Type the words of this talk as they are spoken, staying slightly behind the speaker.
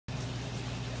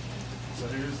So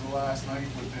here's the last night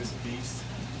with this beast.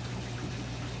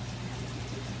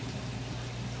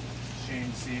 Shame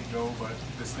to see it go, but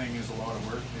this thing is a lot of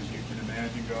work, as you can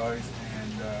imagine, guys.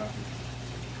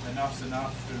 And enough's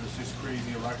enough. There's just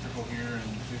crazy electrical here, and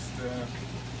just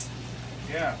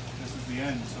yeah, this is the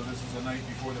end. So this is the night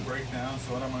before the breakdown.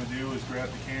 So what I'm going to do is grab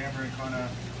the camera and kind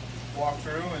of walk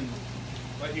through and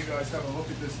let you guys have a look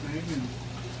at this thing.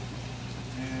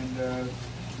 And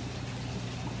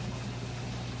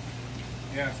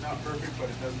yeah, it's not perfect, but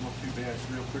it doesn't look too bad.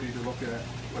 It's real pretty to look at,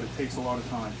 but it takes a lot of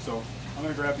time. So I'm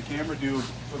going to grab the camera, do a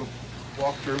little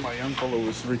walkthrough. My young fellow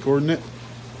was recording it,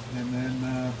 and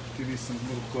then give you some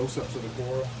little close-ups of the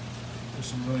coral. There's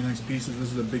some really nice pieces.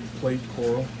 This is a big plate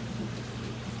coral.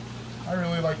 I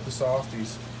really like the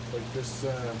softies. Like this,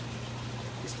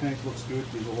 this tank looks good.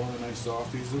 There's a lot of nice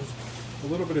softies. There's a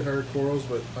little bit of hard corals,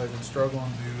 but I've been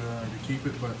struggling to keep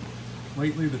it. But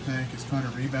lately the tank has kind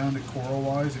of rebounded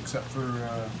coral-wise, except for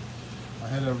I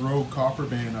had a rogue copper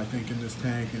band, I think, in this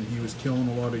tank, and he was killing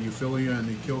a lot of euphyllia, and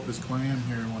he killed this clam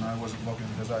here when I wasn't looking,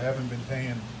 because I haven't been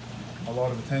paying a lot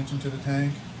of attention to the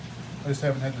tank. I just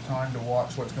haven't had the time to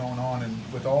watch what's going on. And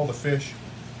with all the fish,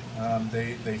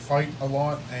 they fight a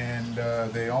lot, and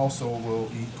they also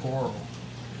will eat coral,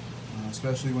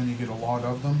 especially when you get a lot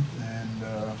of them.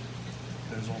 And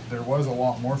there was a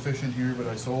lot more fish in here, but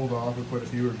I sold off and quite a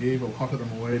few, or gave a lot of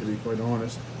them away, to be quite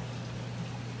honest.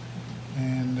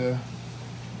 And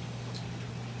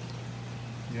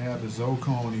yeah, the zoe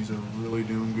colonies are really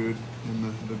doing good,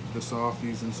 in the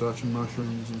softies and such, and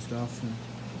mushrooms and stuff. And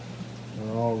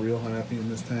they're all real happy in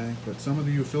this tank. But some of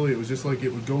the euphyllia, it was just like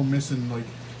it would go missing, like,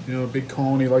 you know, a big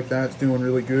colony like that's doing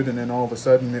really good, and then all of a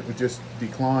sudden it would just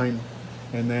decline,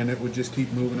 and then it would just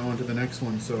keep moving on to the next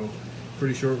one. So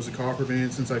pretty sure it was a copper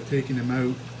band. Since I've taken him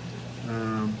out,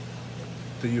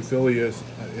 the euphyllia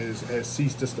has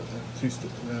ceased to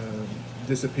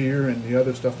disappear, and the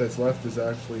other stuff that's left is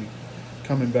actually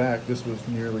coming back. This was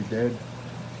nearly dead,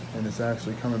 and it's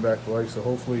actually coming back to life. So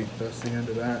hopefully that's the end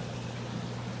of that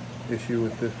issue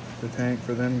with the tank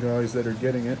for them guys that are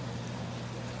getting it.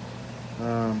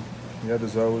 Yeah, the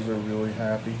zoes are really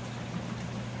happy.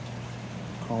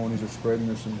 Colonies are spreading.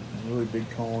 There's some really big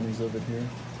colonies of it here.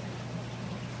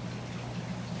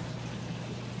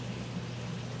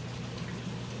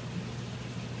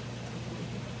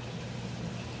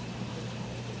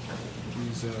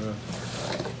 These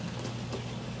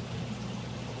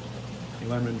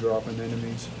lemon drop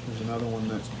anemones. There's another one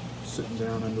that's sitting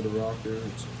down under the rock there.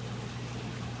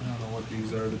 I don't know what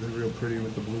these are, but they're real pretty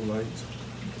with the blue lights.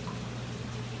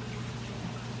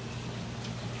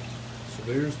 So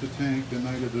there's the tank the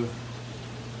night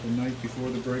before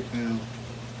the breakdown.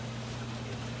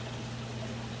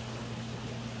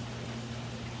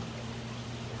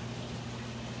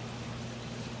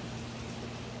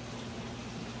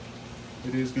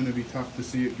 It is going to be tough to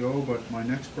see it go, but my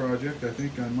next project, I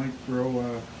think I might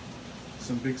grow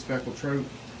some big speckled trout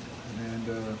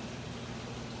and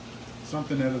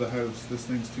something out of the house. This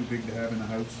thing's too big to have in the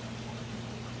house.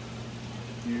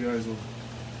 You guys will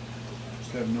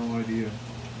just have no idea.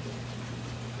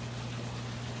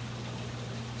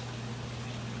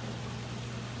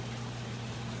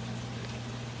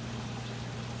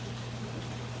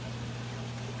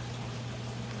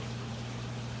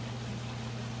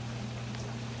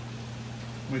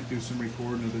 Might do some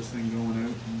recording of this thing going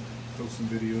out and post some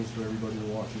videos for everybody to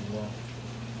watch as well.